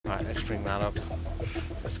bring that up.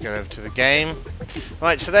 Let's get over to the game.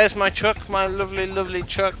 Right, so there's my truck, my lovely, lovely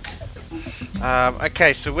truck.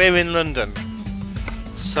 Okay, so we're in London.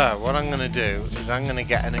 So what I'm going to do is I'm going to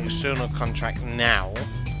get an external contract now.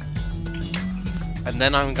 And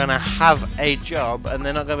then I'm going to have a job, and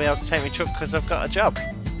they're not going to be able to take my truck because I've got a job.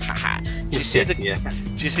 Haha. Do you see the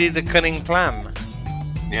Do you see the cunning plan?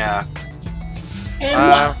 Yeah.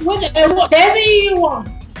 What server you want?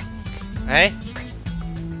 Hey?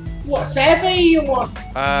 What server you want?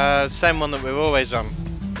 Same one that we're always on.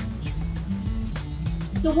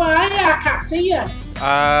 So why I can't see you?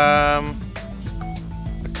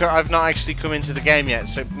 I've not actually come into the game yet,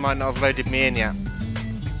 so it might not have loaded me in yet.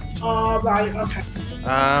 Oh, right, okay.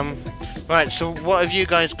 Right, so what have you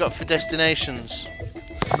guys got for destinations?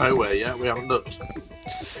 Nowhere yet, we haven't looked.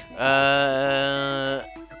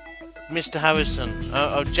 Mr. Harrison,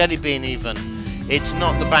 oh, Jellybean even. It's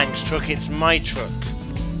not the bank's truck, it's my truck.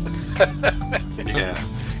 Yeah.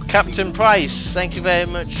 Captain Price, thank you very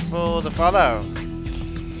much for the follow.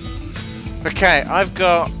 Okay, I've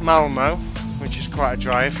got Malmo, which is quite a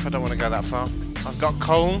drive. I don't want to go that far. I've got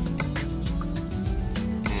Cologne.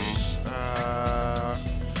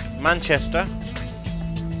 Manchester.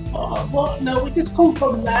 Oh, what? No, we just come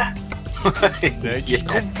from there. They just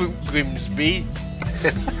come from Grimsby.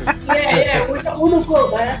 Yeah, we don't want to go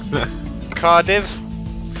there. Cardiff.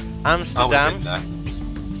 Amsterdam.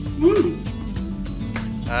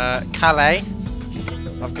 Calais.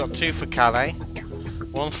 I've got 2 for Calais.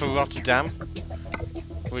 1 for Rotterdam,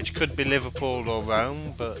 which could be Liverpool or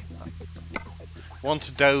Rome, but 1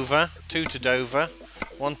 to Dover, 2 to Dover,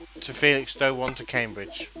 1 to Felixstowe, 1 to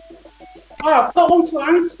Cambridge. Oh, I've got one to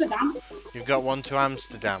Amsterdam. You've got 1 to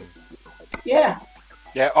Amsterdam. Yeah.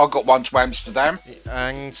 Yeah, I got 1 to Amsterdam.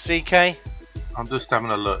 And CK? I'm just having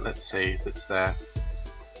a look, let's see if it's there.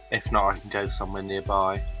 If not, I can go somewhere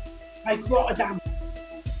nearby. Like Rotterdam.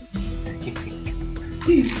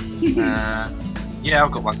 Yeah,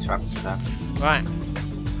 I've got 1 to Amsterdam. Right.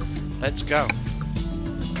 Let's go.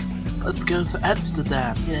 Let's go to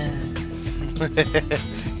Amsterdam, yeah.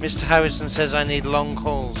 Mr. Harrison says I need long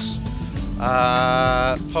hauls.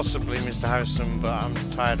 Possibly, Mr. Harrison, but I'm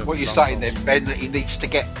tired of. What are you long saying hauls. then, Ben? That he needs to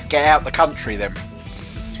get out the country then?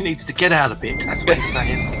 He needs to get out a bit, that's what he's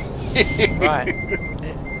saying. Right.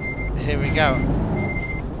 Here we go.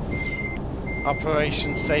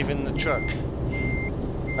 Operation Saving the Truck.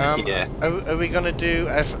 Yeah. Are we going to do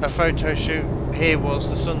a photo shoot here whilst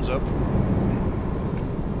the sun's up?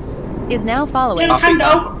 Is now following. Yeah,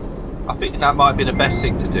 I think that might be the best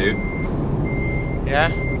thing to do. Yeah?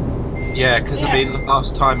 Yeah, because I mean,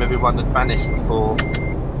 last time everyone had vanished before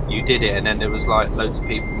you did it, and then there was like loads of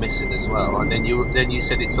people missing as well. And then you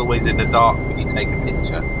said it's always in the dark when you take a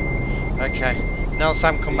picture. Okay. Now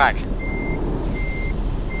Sam, come back.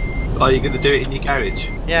 Are you going to do it in your garage?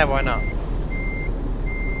 Yeah, why not?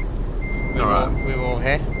 We're all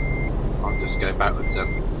here. I'll just go backwards then.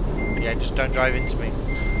 Yeah, just don't drive into me.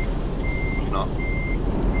 I'm not.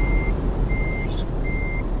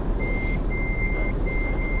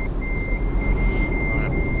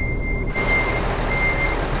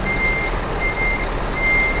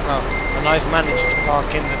 Oh, and I've managed to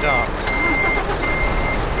park in the dark.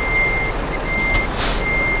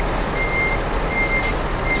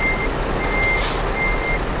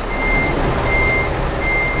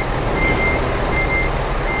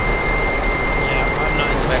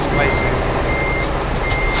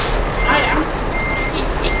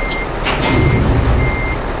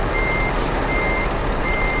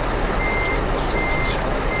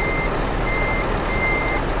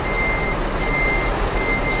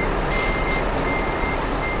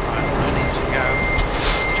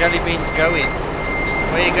 Jellybean's going.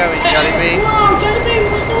 Where are you going, Jellybean? Whoa, Jellybean,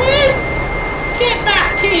 we're going! Get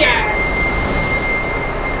back here!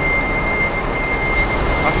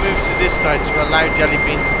 I've moved to this side to allow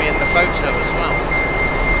Jellybean to be in the photo as well.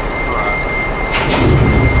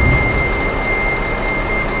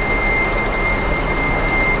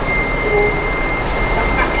 That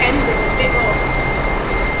back end is a bit off.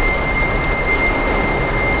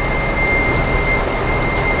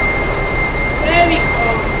 There we go.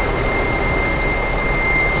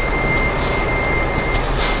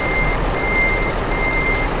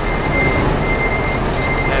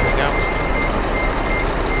 There we go.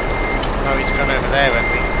 Oh, he's gone over there,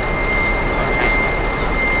 has he? Okay.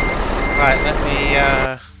 Right, let me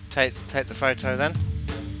take the photo then.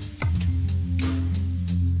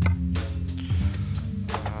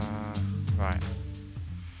 Right.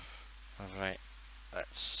 Alright.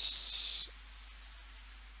 Let's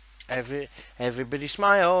everybody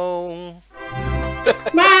smile.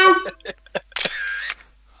 Smile.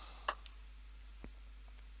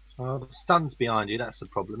 Oh, the sun's behind you. That's the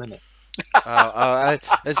problem, isn't it?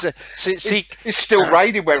 It's still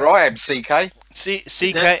raining where I am, CK.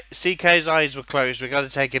 CK's eyes were closed. We got to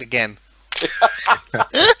take it again.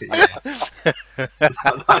 Yeah.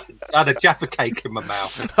 I had a Jaffa cake in my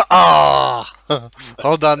mouth. Ah,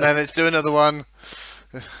 hold on then. Let's do another one.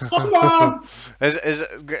 Come on.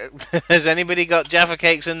 Has anybody got Jaffa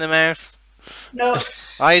cakes in their mouth? No.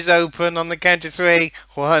 Eyes open on the count of 3.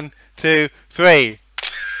 1, 2, 3.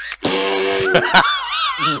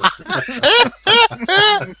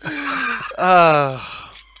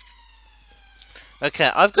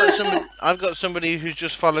 Okay, I've got somebody who's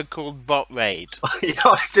just followed called Bot Raid. Yeah,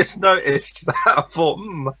 I just noticed that. I thought,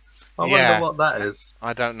 I Yeah. wonder what that is.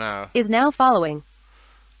 I don't know. Is now following.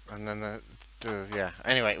 And then yeah.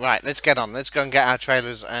 Anyway, right, let's get on. Let's go and get our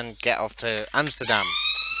trailers and get off to Amsterdam.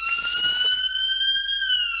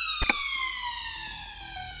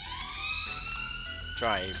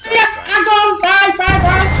 Drive. Yeah, I'm gone. Bye, bye,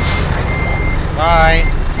 bye. Bye.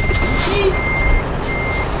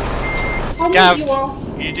 I'll meet Gav, you all.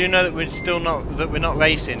 you do know that we're not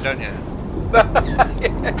racing, don't you?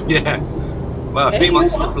 Yeah. Well, if Hey, he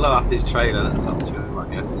wants you to what? blow up his trailer, that's up to him, I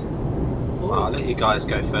guess. Well, I'll let you guys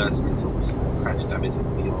go first because all this crash damage will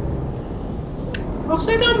be on. I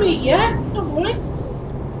said I'll meet you. Don't worry.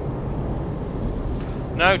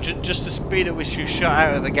 No, just the speed at which you shot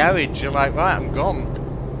out of the garage. You're like, right, I'm gone.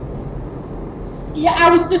 Yeah, I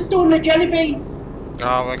was just doing a jelly bean.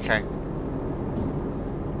 Oh, okay.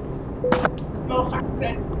 No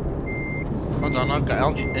factory. Hold on, I've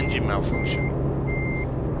got engine malfunction.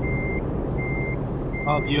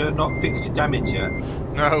 Oh, you're not fixed your damage yet?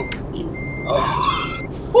 No. Oh,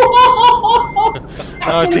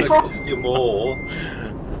 Oh dear. cost you more.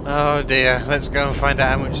 Oh dear. Let's go and find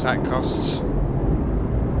out how much that costs.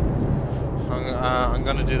 I'm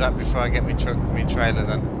going to do that before I get my trailer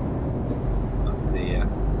then. Oh dear.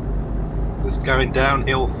 It's going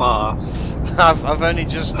downhill fast. I've only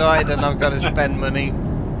just started and I've got to spend money.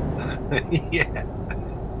 Yeah.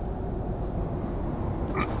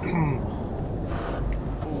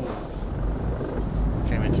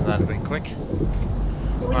 Came into that a bit quick.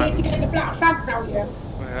 Do we need to get the black flags out here?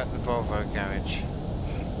 We're at the Volvo garage.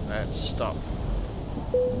 Let's stop.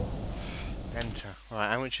 Enter. Right,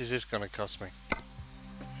 how much is this going to cost me?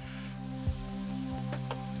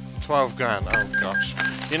 12 grand. Oh gosh.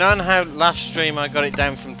 You know how last stream I got it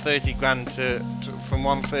down from 30 grand from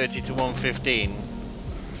 130 to 115?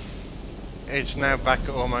 It's now back at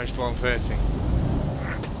almost 130.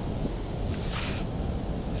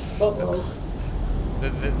 Uh-oh.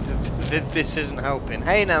 This isn't helping.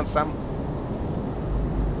 Hey now, Sam.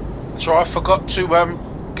 So I forgot to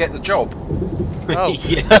get the job. Oh.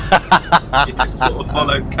 Yeah. You just sort of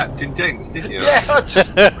followed CptnJenks, didn't you? Yeah,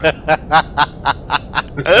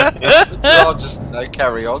 I'll just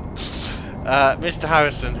carry on. Mr.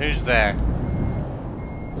 Harrison, who's there?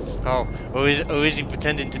 Oh, or is he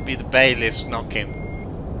pretending to be the bailiff's knocking?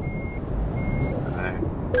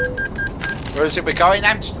 Where is it we're going?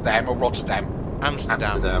 Amsterdam or Rotterdam?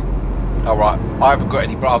 Amsterdam. Alright, I haven't got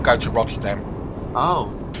any, but I'll go to Rotterdam.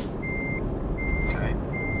 Oh. Okay.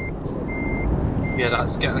 Yeah,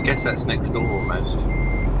 I guess that's next door almost.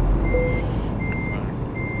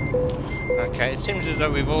 Okay, it seems as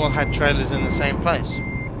though we've all had trailers in the same place.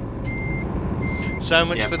 So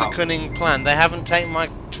much Yeah, for the cunning plan. They haven't taken my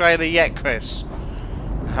trailer yet, Chris.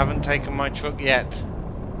 They haven't taken my truck yet.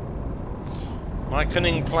 My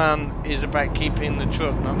cunning plan is about keeping the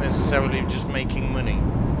truck, not necessarily just making money.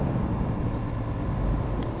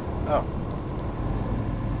 Oh.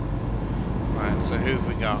 Right, so who have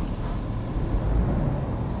we got?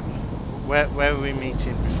 Where are we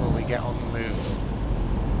meeting before we get on the move?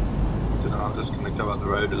 I don't know, I'm just going to go up the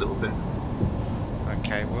road a little bit.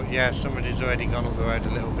 Okay, well, yeah, somebody's already gone up the road a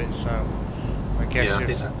little bit, so I guess Yeah, I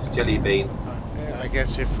think that's Jelly Bean. I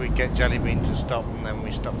guess if we get Jellybean to stop and then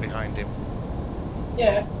we stop behind him.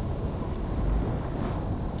 Yeah.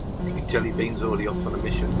 I think Jelly Bean's already off on a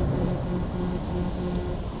mission.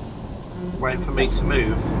 Waiting for me to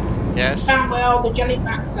move. Yes. Found where all the jelly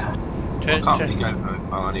bats are. I can't really go very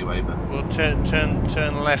far anyway, but We'll turn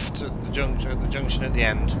left at the junction at the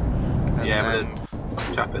end. And yeah, then but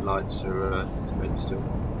the traffic lights are red still.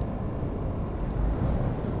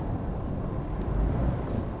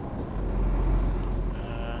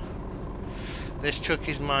 this truck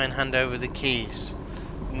is mine, hand over the keys.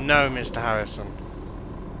 No, Mr. Harrison.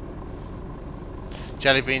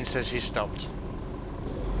 Jellybean says he's stopped.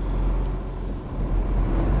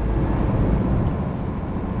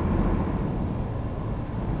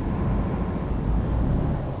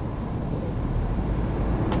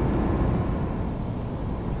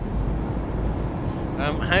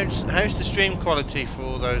 How's the stream quality for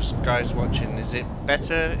all those guys watching? Is it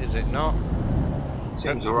better? Is it not?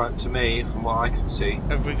 Seems alright to me, from what I can see.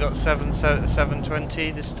 Have we got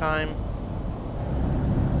 720 this time?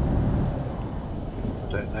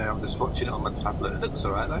 I don't know, I'm just watching it on my tablet. It looks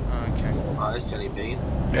alright though. Okay. Oh, there's Jelly Bean.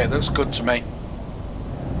 Yeah, it looks good to me.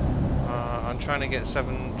 I'm trying to get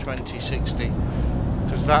 720 60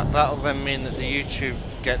 because that'll then mean that the YouTube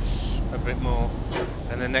gets a bit more,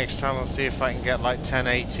 and the next time I'll see if I can get like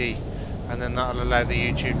 1080, and then that'll allow the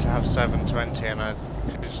YouTube to have 720. And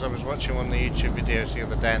because I was watching one of the YouTube videos the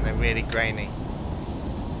other day and they're really grainy.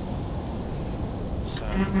 So,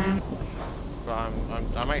 but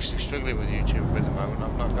I'm actually struggling with YouTube at the moment.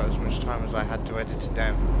 I've not got as much time as I had to edit it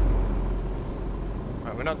down.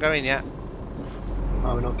 Right, we're not going yet.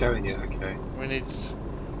 Oh, we're not going yet. Okay. We need.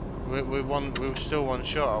 We're still one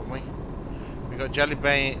short, aren't we? We got Jelly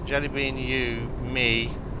Bean, you,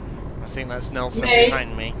 me. I think that's Nelson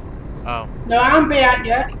behind me. Oh. No, I'm behind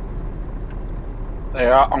you. There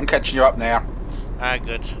you are, I'm catching you up now. Ah,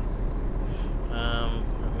 good. Let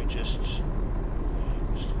me just.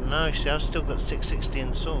 No, see, I've still got 660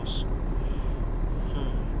 in source.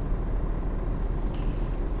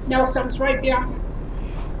 Nelson's right behind me.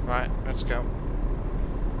 Right, let's go.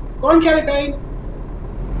 Go on, Jelly Bean.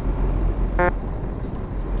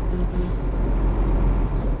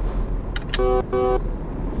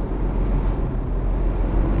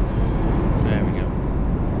 There we go.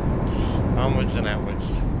 Onwards and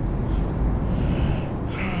outwards.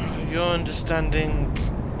 Your understanding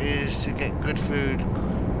is to get good food,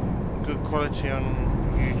 good quality on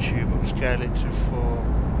YouTube, upscale it to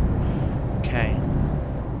 4K.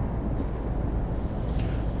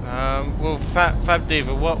 Well, Fab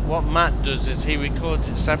Diva, what Matt does is he records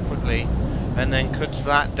it separately and then cuts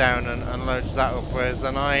that down and loads that up, whereas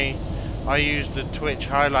then I use the Twitch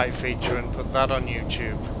highlight feature and put that on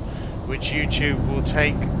YouTube, which YouTube will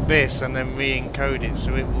take this and then re-encode it,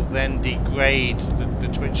 so it will then degrade the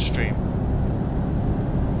Twitch stream.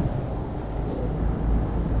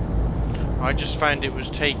 I just found it was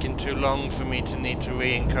taking too long for me to need to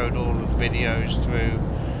re-encode all of the videos through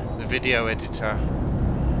the video editor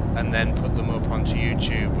and then put them up onto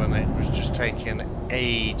YouTube, and it was just taking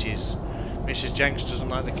ages. Mrs. Jenks doesn't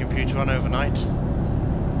like the computer on overnight.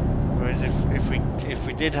 Whereas if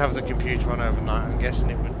we did have the computer on overnight, I'm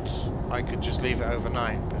guessing I could just leave it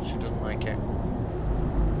overnight, but she doesn't like it.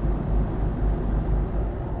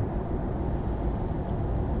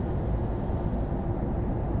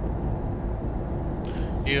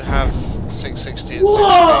 You have 660 at 60.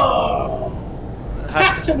 Whoa!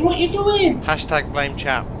 Captain, what are you doing? Hashtag blame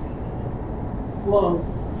chat. Whoa.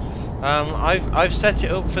 I've set it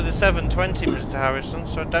up for the 720, Mr. Harrison,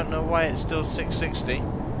 so I don't know why it's still 660.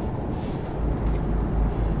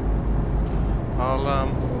 I'll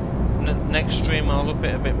next stream I'll up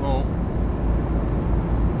it a bit more.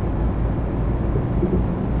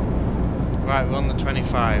 Right, we're on the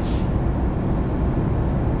 25.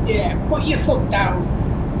 Yeah, put your foot down.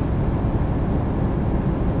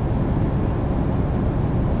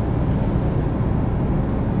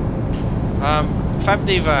 Fab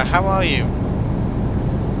Diva, how are you?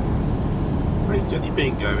 Where's Jelly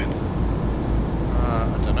Bean going?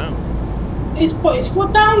 I don't know. He's put his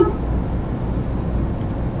foot down.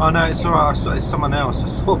 Oh no, it's alright. I saw it's someone else. I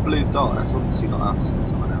saw a blue dot. That's obviously not us. It's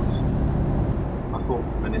someone else. I thought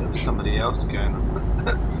for a minute it was somebody else going.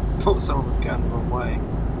 I thought someone was going the wrong way.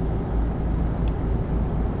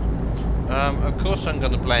 Of course I'm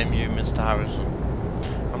going to blame you, Mr. Harrison.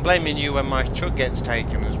 I'm blaming you when my truck gets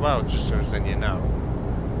taken as well, just so as then you know.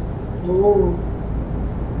 Oh.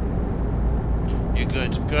 You're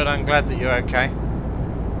good. Good, I'm glad that you're okay.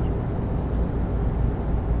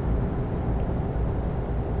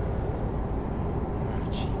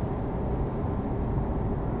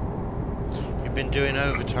 You've been doing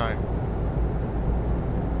overtime.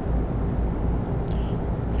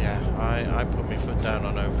 Yeah, I put my foot down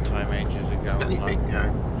on overtime ages ago. I'm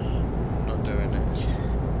not doing it.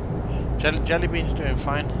 Jelly Bean's doing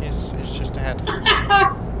fine. He's just ahead.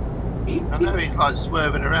 I know he's like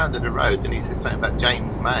swerving around in the road, and he said something about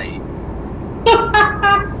James May.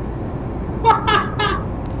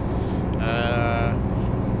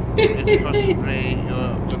 It's possibly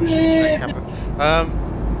your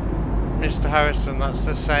Mr. Harrison, that's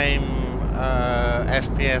the same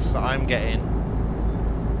FPS that I'm getting.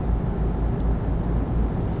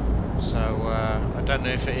 So I don't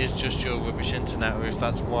know if it is just your rubbish internet or if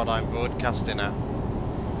that's what I'm broadcasting at.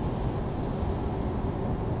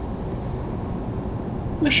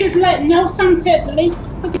 We should let Nelson take the lead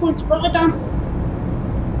because he's going to Rotterdam.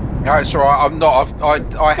 No, it's alright, I'm not.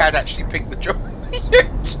 I had actually picked the job.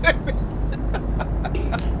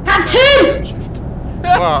 Captain! Shift.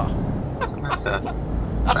 What? What's the matter?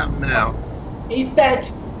 What's happened now? He's dead.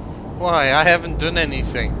 Why? I haven't done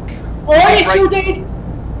anything. Oh, yes, you did.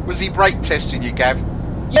 Was he brake testing you, Gav?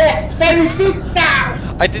 Yes, very big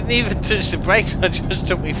style. I didn't even touch the brakes. I just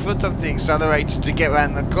took my foot off the accelerator to get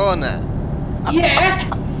round the corner.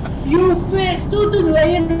 Yeah. You brake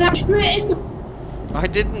suddenly and I'm straight in. I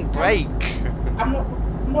didn't brake. I'm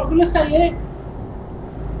not gonna say it.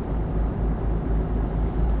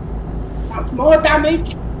 That's more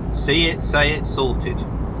damage. See it, say it, sorted.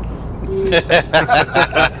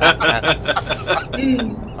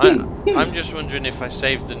 I'm just wondering if I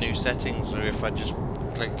saved the new settings or if I just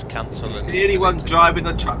clicked cancel and See anyone driving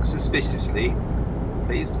a truck suspiciously,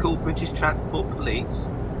 please call British Transport Police.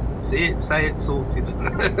 See it, say it, sorted.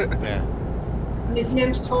 Yeah. And his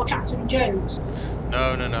name's called CptnJenks.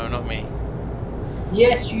 No, not me.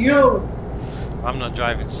 Yes, you. I'm not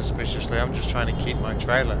driving suspiciously. I'm just trying to keep my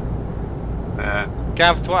trailer.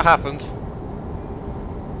 Gav, what happened?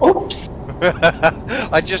 Oops.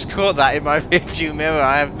 I just caught that in my rearview mirror.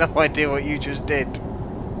 I have no idea what you just did.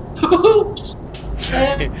 Oops.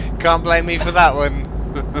 Can't blame me for that one.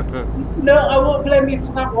 No, I won't blame you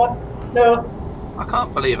for that one. No. I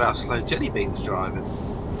can't believe how slow Jellybean's driving.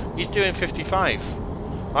 He's doing 55.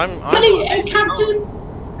 Hey, Captain,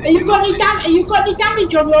 have you got any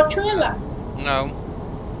damage on your trailer? No.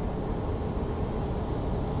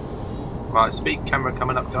 Right, speed camera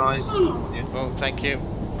coming up, guys. Yeah. Oh, thank you.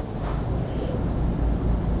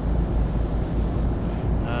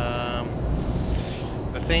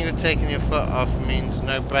 The thing of taking your foot off means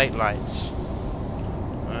no brake lights.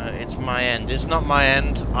 It's my end. It's not my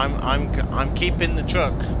end. I'm keeping the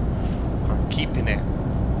truck. I'm keeping it.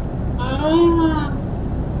 Ah.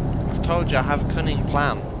 I've told you I have a cunning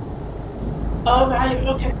plan. All right.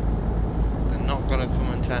 Okay. They're not gonna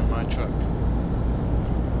come and take my truck.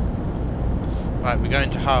 Right, we're going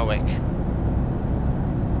to Harwick.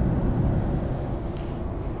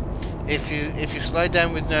 If you slow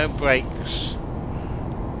down with no brakes,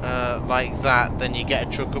 like that, then you get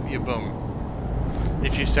a truck up your bum.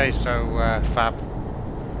 If you say so, Fab.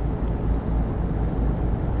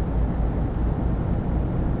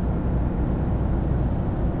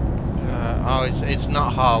 Oh, it's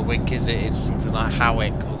not Harwick, is it? It's something like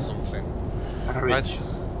Howick or something. Harwich.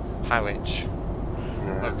 Harwich.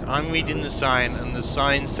 Yeah. Look, I'm reading the sign, and the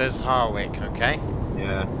sign says Harwick, okay?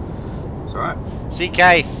 Yeah. It's alright.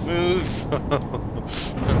 CK, move! I've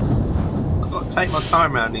got to take my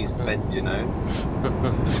time around these bends, you know.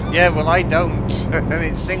 Yeah, well I don't, and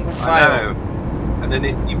it's single I file. know. And then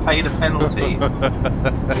you pay the penalty.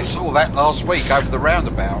 We saw that last week over the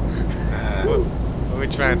roundabout.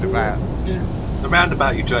 Which roundabout? The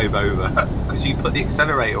roundabout you drove over, because you put the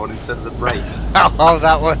accelerator on instead of the brake. Oh,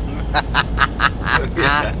 that one.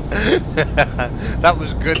 Yeah. That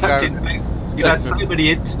was good though. You've had so many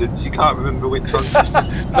incidents, you can't remember which one.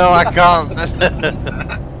 No, I can't.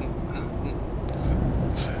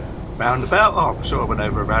 Roundabout? Oh, I'm sure I went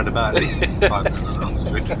over a roundabout at least 5 times on the long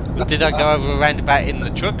street. Did I go over a roundabout in the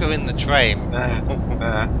truck or in the train?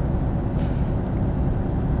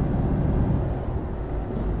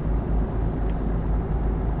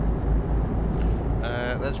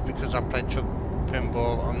 That's because I played truck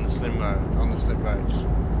pinball on the slip roads.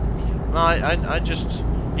 No, I just,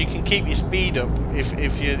 you can keep your speed up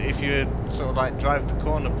if you sort of like drive the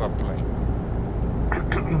corner properly.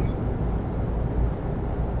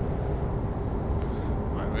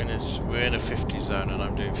 Right, we're in a 50 zone and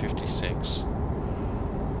I'm doing 56.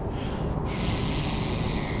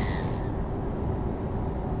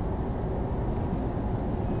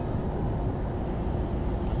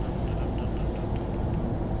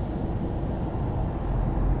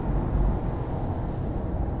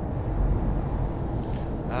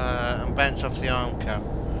 Bounce off the arm cap.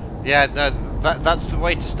 Yeah, no, that's the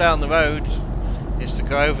way to stay on the road, is to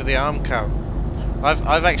go over the arm cap.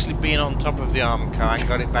 I've actually been on top of the arm cap and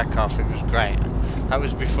got it back off. It was great. That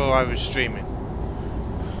was before I was streaming.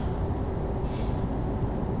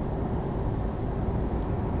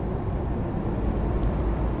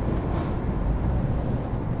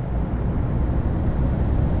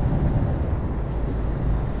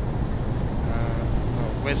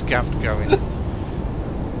 Where's Gav going?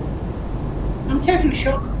 I'm taking a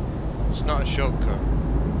shortcut. It's not a shortcut.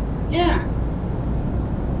 Yeah.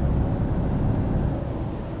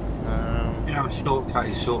 Yeah, shortcut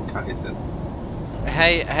is shortcut, is it?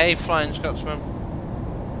 Hey, Flying Scotsman.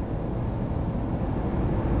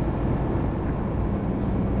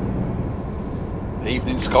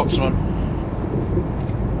 Evening, Scotsman.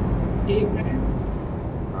 Evening.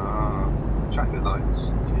 Traffic traffic lights.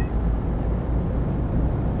 Okay.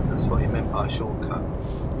 That's what he meant by shortcut.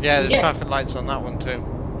 Yeah, there's Yeah. traffic lights on that one too.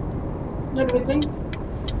 No, there isn't.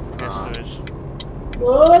 Yes, there is.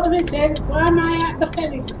 No, there isn't. Why am I at the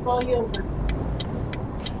ferry before you?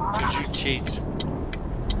 Because you cheat.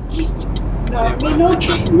 No, me no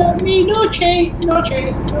cheat. No, me no cheat. No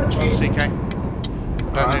cheat. No Go on, cheat. CK.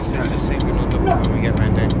 Don't know if this is single or double when we get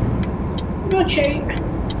round here. No cheat.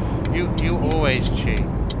 You always cheat.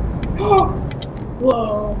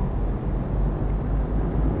 Whoa.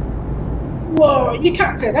 Whoa, you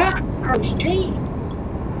can't say that. I was cheating.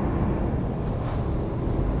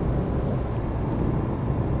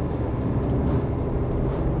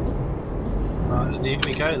 Right, here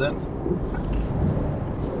we go then.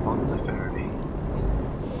 On the ferry.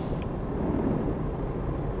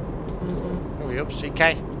 Hurry up,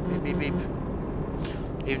 CK. Beep, beep, beep.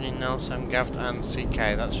 Evening, Nelson, Gav and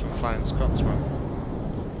CK. That's from Flying Scotsman.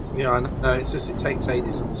 Yeah, I know. It's just it takes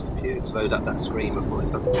ages on this computer to load up that screen before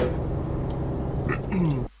it does it.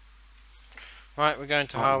 Right, we're going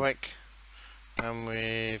to Harwick. And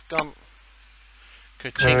we've gone.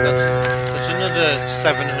 Ka-ching, that's another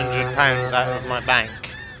 £700 out of my bank.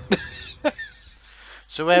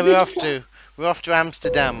 So where are we off to? We're off to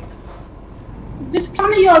Amsterdam. This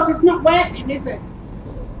plan of yours is not working, is it?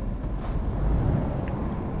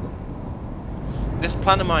 This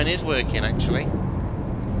plan of mine is working, actually.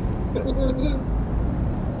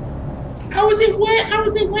 How is it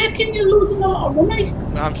working? You're losing a lot of money.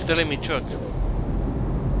 I'm still in my truck.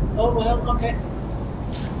 Oh well, okay.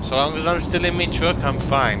 So long as I'm still in my truck, I'm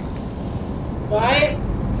fine. Right.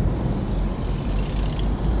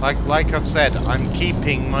 Like I've said, I'm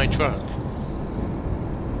keeping my truck.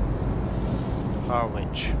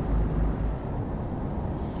 Harwich.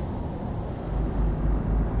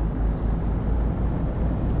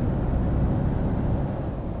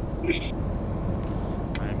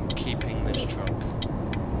 I'm keeping this truck.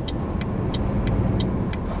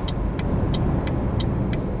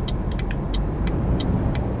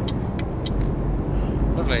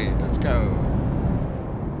 Lovely, let's go.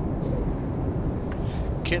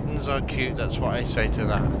 Kittens are cute, that's what I say to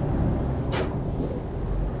that.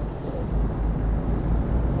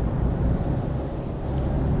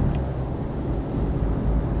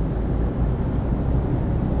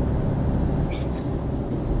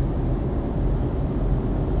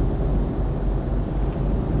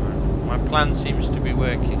 My plan seems to be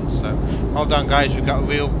working, so hold on guys, we've got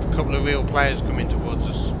a couple of real players coming towards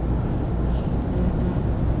us.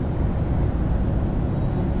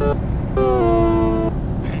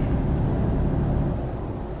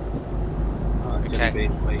 Okay,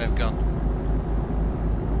 they've gone.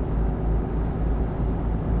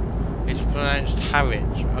 It's pronounced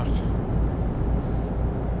Harwich.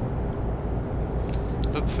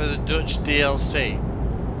 Look for the Dutch DLC.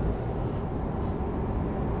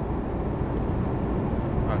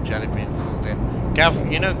 Oh, Jelly bean pulled in.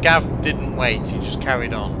 Gav, you know Gav didn't wait, he just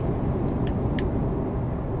carried on.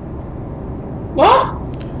 What?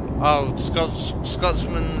 Oh,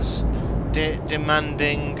 Scotsman's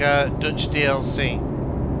demanding Dutch DLC.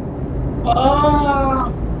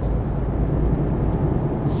 Oh.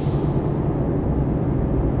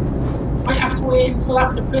 I have to wait until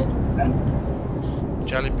after Christmas then.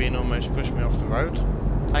 Jelly bean almost pushed me off the road.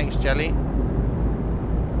 Thanks, Jelly.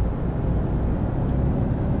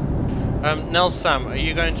 Sam, are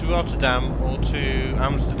you going to Rotterdam or to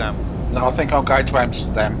Amsterdam? No, I think I'll go to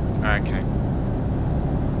Amsterdam. Okay.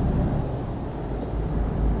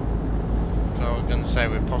 So we're going to say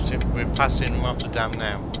we're passing Rotterdam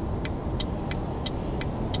now.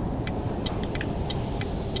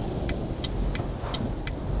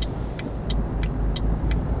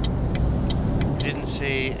 Didn't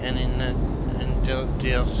see any in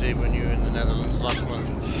DLC when you were in the Netherlands last month.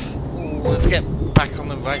 Ooh, let's get back on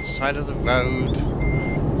the right side of the road.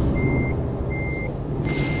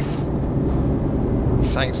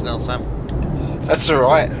 Thanks, Nelson. That's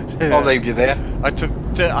alright. I'll leave you there.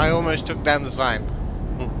 I almost took down the sign.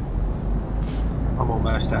 I'm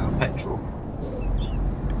almost out of petrol.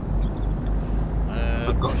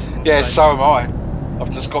 I've got some Yeah, safe. so am I.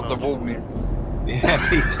 I've just got the warning. Yeah,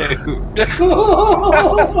 me too.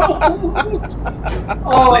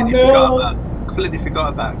 Oh no! Completely forgot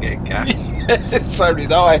about getting gas. So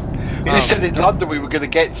did I. You Oh. said in London we were going to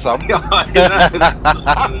get some.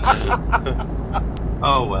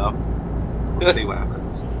 Oh well. We'll see what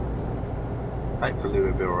happens. Hopefully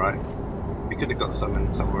we'll be alright. We could have got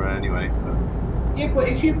some somewhere anyway. But... Yeah, but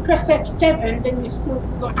if you press F7, then you still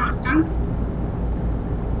got half tank.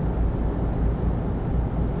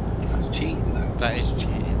 That's cheating though. That is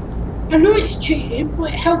cheating. I know it's cheating,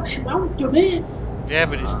 but it helps you out, doesn't it? Yeah,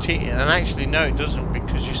 but it's cheating. And actually, no, it doesn't,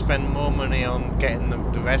 because you spend more money on getting the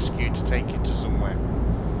rescue to take you to somewhere.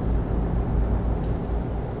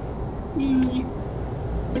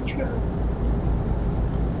 True.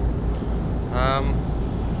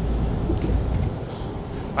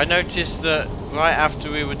 I noticed that right after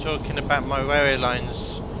we were talking about my Wherry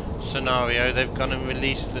Lines scenario, they've gone and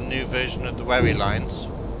released the new version of the Wherry Lines.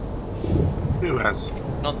 Who has?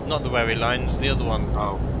 Not the Wherry Lines, the other one.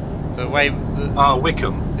 Oh. The way. Oh,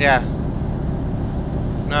 Wickham. Yeah.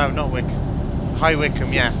 No, not Wickham. High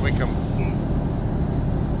Wickham, yeah, Wickham.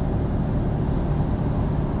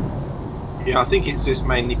 Yeah, I think it's just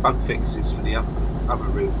mainly bug fixes for the other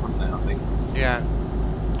route, wasn't there, I think. Yeah.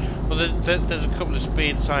 Well, there's a couple of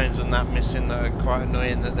speed signs and that missing that are quite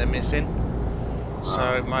annoying that they're missing.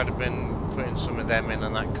 So it might have been putting some of them in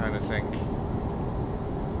and that kind of thing.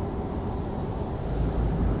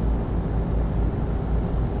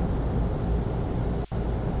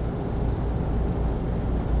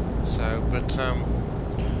 So, but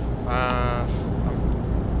I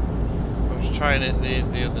was trying it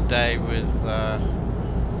the other day with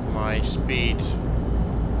my speed.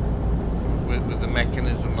 With the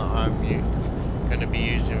mechanism that I'm going to be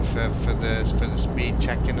using for the speed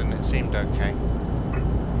checking, and it seemed okay.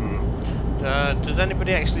 Does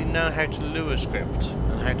anybody actually know how to lure script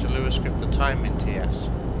and how to lure script the time in TS?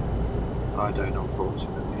 I don't,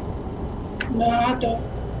 unfortunately. No, I don't.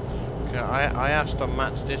 Okay, I asked on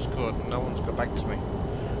Matt's Discord and no one's got back to me,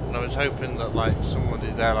 and I was hoping that like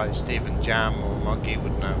somebody there like Stephen Jam or Moggy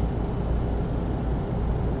would know.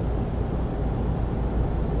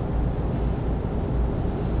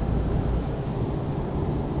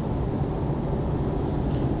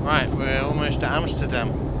 Right, we're almost at Amsterdam.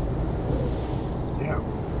 Yeah.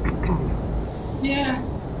 Yeah.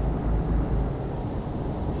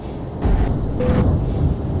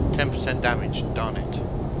 10% damage, darn it.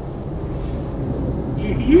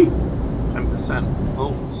 10%.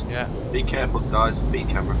 Oh, Yeah. be careful, guys. Speed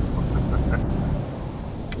camera.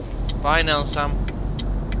 Bye now, Sam.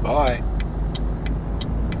 Bye.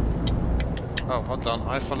 Oh, hold on.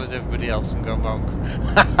 I followed everybody else and gone wrong.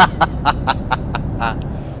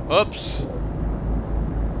 Oops.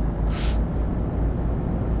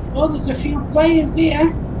 Well, there's a few players here.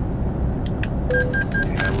 Yeah,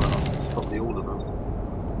 well, it's probably all of them.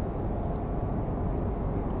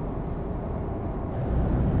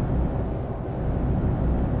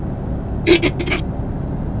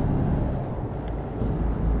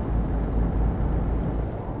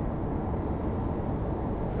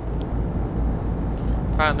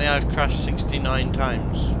 Apparently I've crashed 69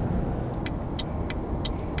 times.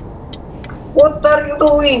 What are you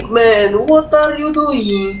doing, man? What are you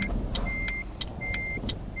doing?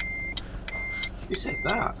 You said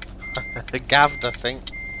that? Gaffed, I think.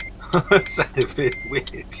 It sounded a bit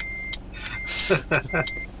weird.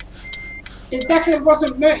 It definitely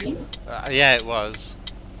wasn't me. Yeah, it was.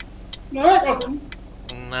 No, it wasn't.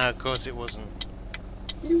 No, of course it wasn't.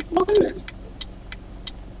 It wasn't me.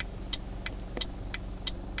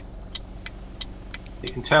 You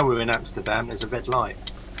can tell we're in Amsterdam, there's a red light.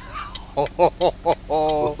 Oh.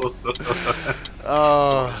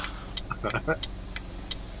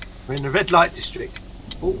 We're in the red light district.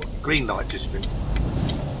 Oh, green light district.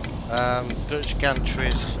 Dutch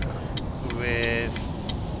gantries with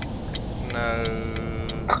no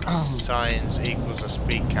signs equals a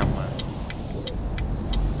speed camera.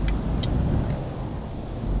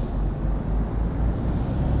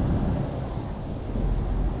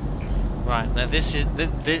 Right, now this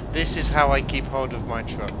is how I keep hold of my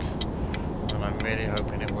truck, and I'm really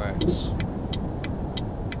hoping it works.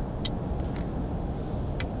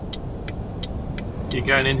 You're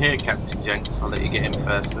going in here, CptnJenks. I'll let you get in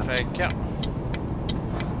first. Then. Thank you.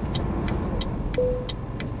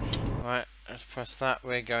 Right, let's press that.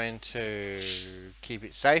 We're going to keep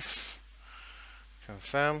it safe.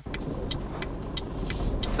 Confirm.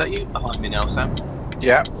 Is that you behind me now, Sam?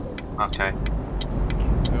 Yeah. Okay.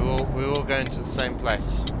 We're all going to the same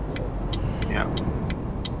place. Yeah.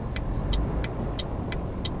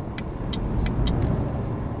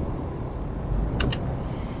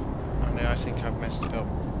 Only I think I've messed it up.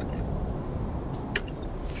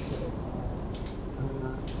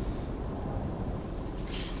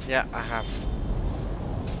 Yeah, I have.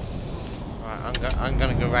 Right, I'm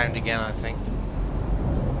gonna go round again, I think.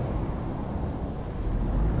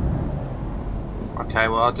 Okay,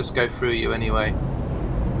 well I'll just go through you anyway.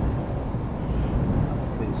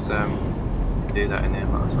 Please do that in there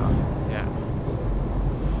might as well. Yeah.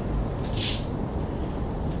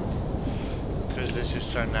 Because this is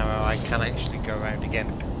so narrow, I can actually go round again.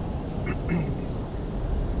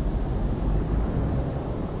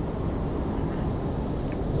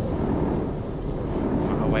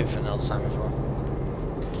 I'll wait for Nelson as well.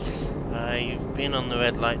 You've been on the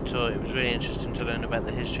red light tour. It was really interesting to learn about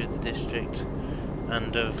the history of the district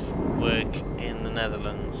and of work in the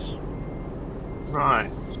Netherlands. Right.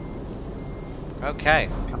 Okay.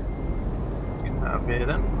 Get out of here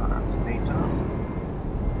then. Oh, that's me done.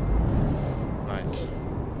 Right.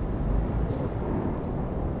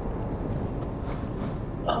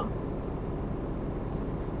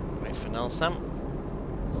 Wait for Nelson.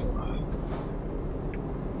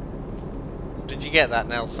 Did you get that,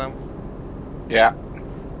 Nelson? Yeah.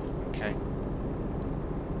 Okay.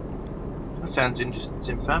 That sounds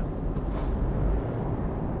interesting, fam.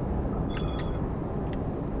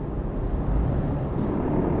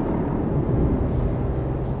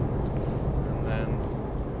 And then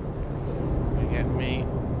we get me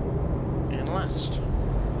in last.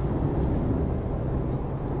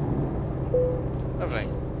 Lovely.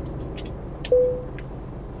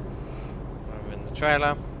 I'm in the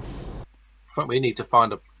trailer. I think we need to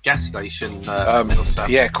find a gas station. Sam.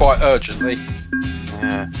 Yeah, quite urgently.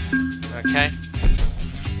 Yeah. Okay.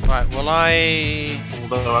 Right, well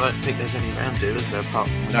Although I don't think there's any around here, is there? Apart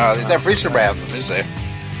from No, there is around them, is there?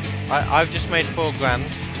 I've just made $4 grand.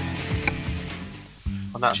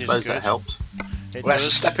 Well, I which is suppose good. that helped. It Well, that's a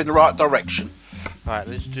does. step in the right direction. Right,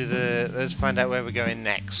 let's find out where we're going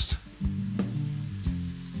next.